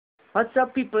What's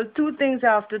up, people? Two things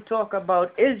I have to talk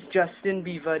about is Justin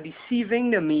Bieber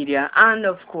deceiving the media and,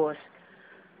 of course,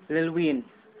 Lil Wayne.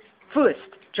 First,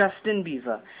 Justin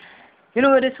Bieber. You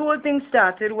know, this whole thing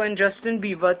started when Justin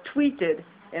Bieber tweeted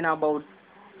in about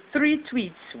 3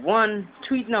 tweets.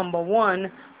 Tweet number one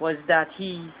was that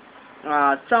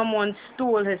someone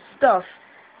stole his stuff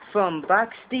from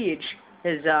backstage,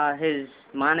 his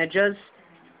manager's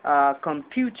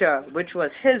computer, which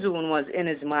was his own, was in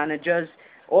his manager's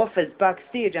office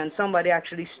backstage, and somebody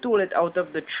actually stole it out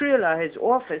of the trailer, his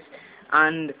office,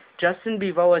 and Justin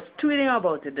Bieber was tweeting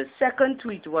about it. The second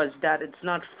tweet was that it's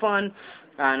not fun,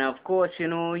 and of course, you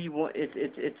know,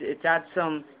 it had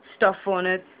some stuff on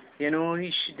it. You know,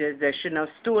 they shouldn't have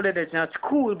stolen it. It's not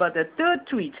cool. But the third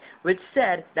tweet, which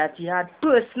said that he had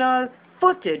personal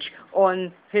footage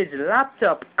on his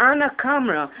laptop and a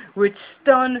camera, which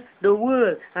stunned the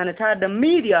world, and it had the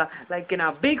media like in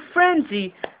a big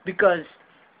frenzy, because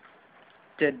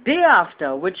the day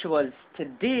after, which was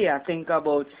today, I think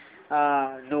about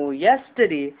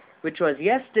yesterday, which was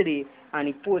yesterday, and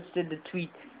he posted the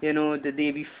tweet, you know, the day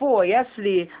before,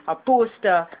 yesterday, a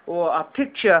poster or a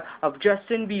picture of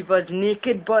Justin Bieber's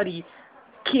naked body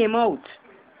came out.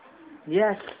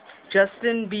 Yes,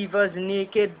 Justin Bieber's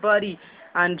naked body.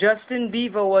 And Justin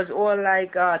Bieber was all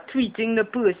like tweeting the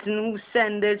person who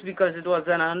sent this, because it was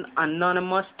an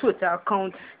anonymous Twitter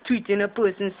account. Tweeting the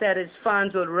person, said his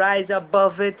fans would rise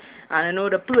above it. And I know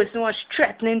the person was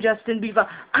threatening Justin Bieber,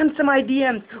 answer my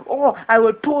DMs, or I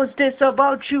will post this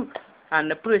about you. And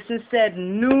the person said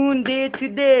noonday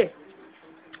today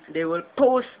they will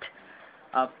post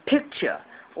a picture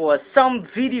or some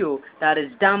video that is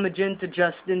damaging to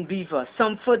Justin Bieber,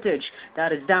 some footage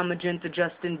that is damaging to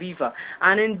Justin Bieber.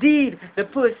 And indeed, the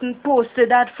person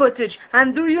posted that footage,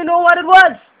 and do you know what it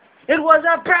was? It was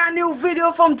a brand new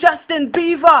video from Justin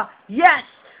Bieber. Yes,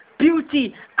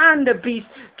 Beauty and the Beast,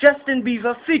 Justin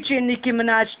Bieber featuring Nicki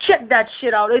Minaj. Check that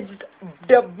shit out. It's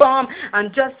the bomb.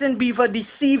 And Justin Bieber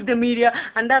deceived the media,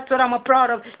 and that's what I'm proud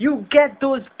of. You get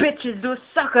those bitches, those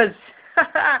suckers.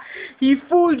 He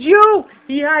fooled you.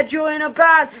 He had you in a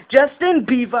bag. Justin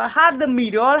Bieber had the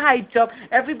media all hyped up.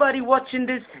 Everybody watching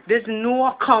this new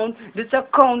account, this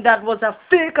account that was a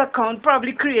fake account,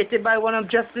 probably created by one of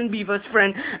Justin Bieber's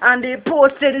friends, and they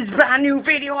posted his brand new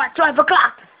video at 12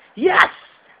 o'clock. Yes,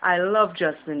 I love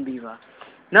Justin Bieber.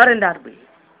 Not in that way,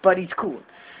 but he's cool.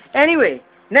 Anyway,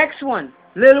 next one.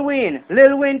 Lil Wayne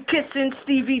kissing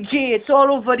Stevie J. It's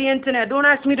all over the internet. Don't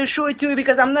ask me to show it to you,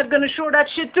 because I'm not going to show that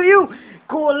shit to you.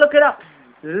 Go look it up.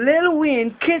 Lil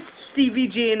Wayne kissed Stevie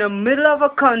J in the middle of a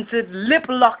concert, lip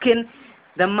locking.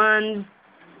 The man,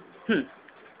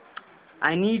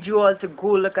 I need you all to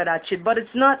go look at that shit. But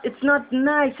it's not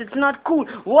nice. It's not cool.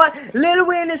 What? Lil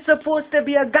Wayne is supposed to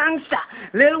be a gangster.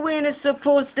 Lil Wayne is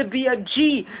supposed to be a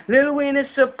G. Lil Wayne is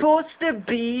supposed to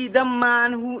be the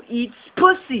man who eats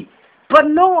pussy. But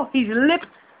no, he's lip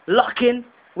locking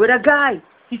with a guy.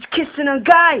 He's kissing a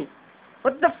guy.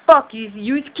 What the fuck?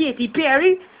 You Katy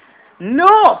Perry?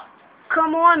 No!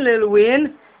 Come on, Lil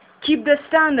Wayne. Keep the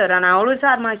standard. And I always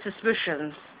had my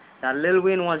suspicions that Lil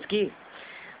Wayne was gay.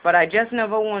 But I just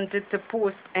never wanted to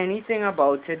post anything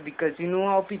about it, because you know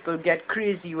how people get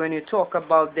crazy when you talk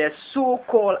about their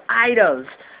so-called idols.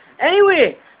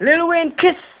 Anyway, Lil Wayne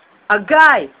kissed a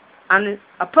guy, and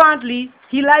apparently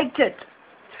he liked it.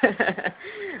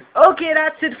 Okay,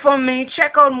 that's it from me.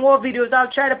 Check out more videos.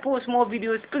 I'll try to post more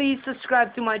videos. Please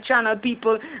subscribe to my channel,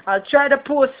 people. I'll try to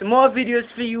post more videos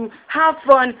for you. Have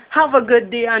fun, have a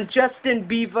good day, and Justin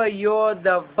Bieber, you're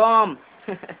the bomb.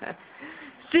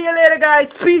 See you later, guys.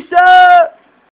 Peace out.